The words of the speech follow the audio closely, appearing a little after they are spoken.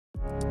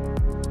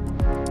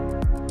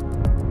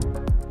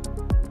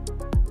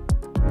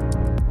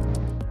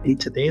In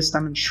today's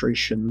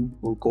demonstration,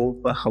 we'll go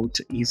over how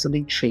to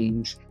easily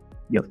change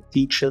your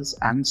features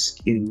and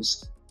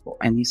SKUs for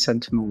any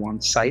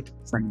SentinelOne site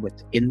from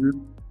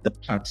within the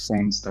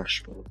platform's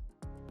dashboard.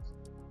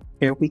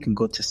 Here we can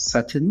go to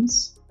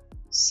Settings,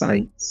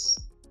 Sites,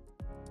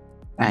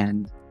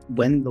 and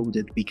when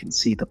loaded, we can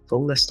see the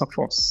full list of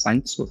our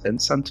sites within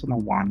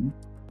SentinelOne,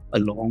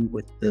 along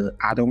with the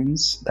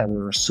add-ons that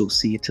are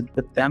associated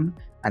with them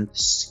and the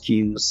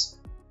SKUs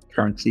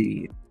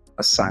currently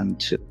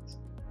assigned to it.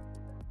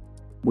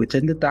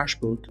 Within the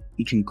dashboard,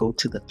 we can go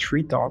to the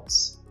three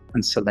dots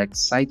and select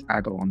Site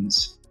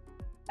Add-ons,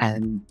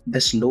 and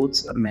this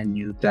loads a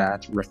menu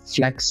that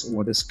reflects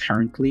what is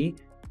currently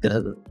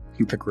the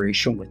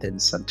configuration within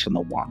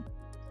SentinelOne.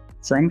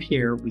 From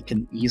here, we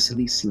can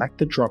easily select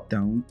the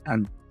dropdown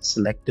and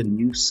select the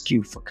new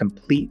SKU for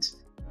complete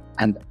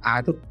and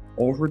add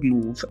or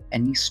remove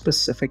any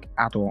specific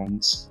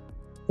add-ons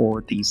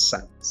for these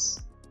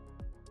sites.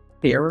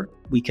 Here,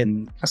 we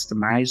can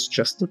customize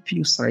just a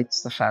few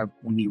sites that have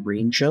only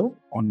Ranger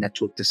or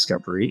network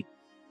discovery,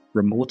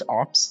 remote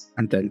ops,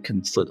 and then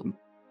confirm.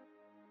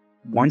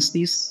 Once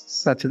these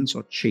settings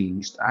are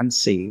changed and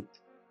saved,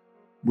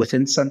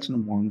 within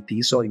SentinelOne,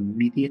 these are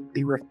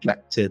immediately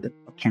reflected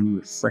upon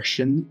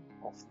refreshing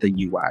of the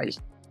UI.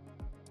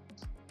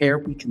 Here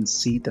we can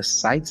see the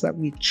sites that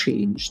we've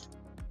changed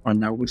are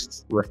now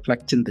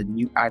reflecting the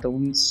new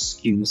add-ons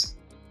SKUs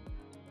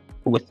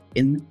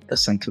within the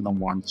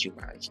SentinelOne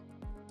UI.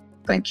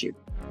 Thank you.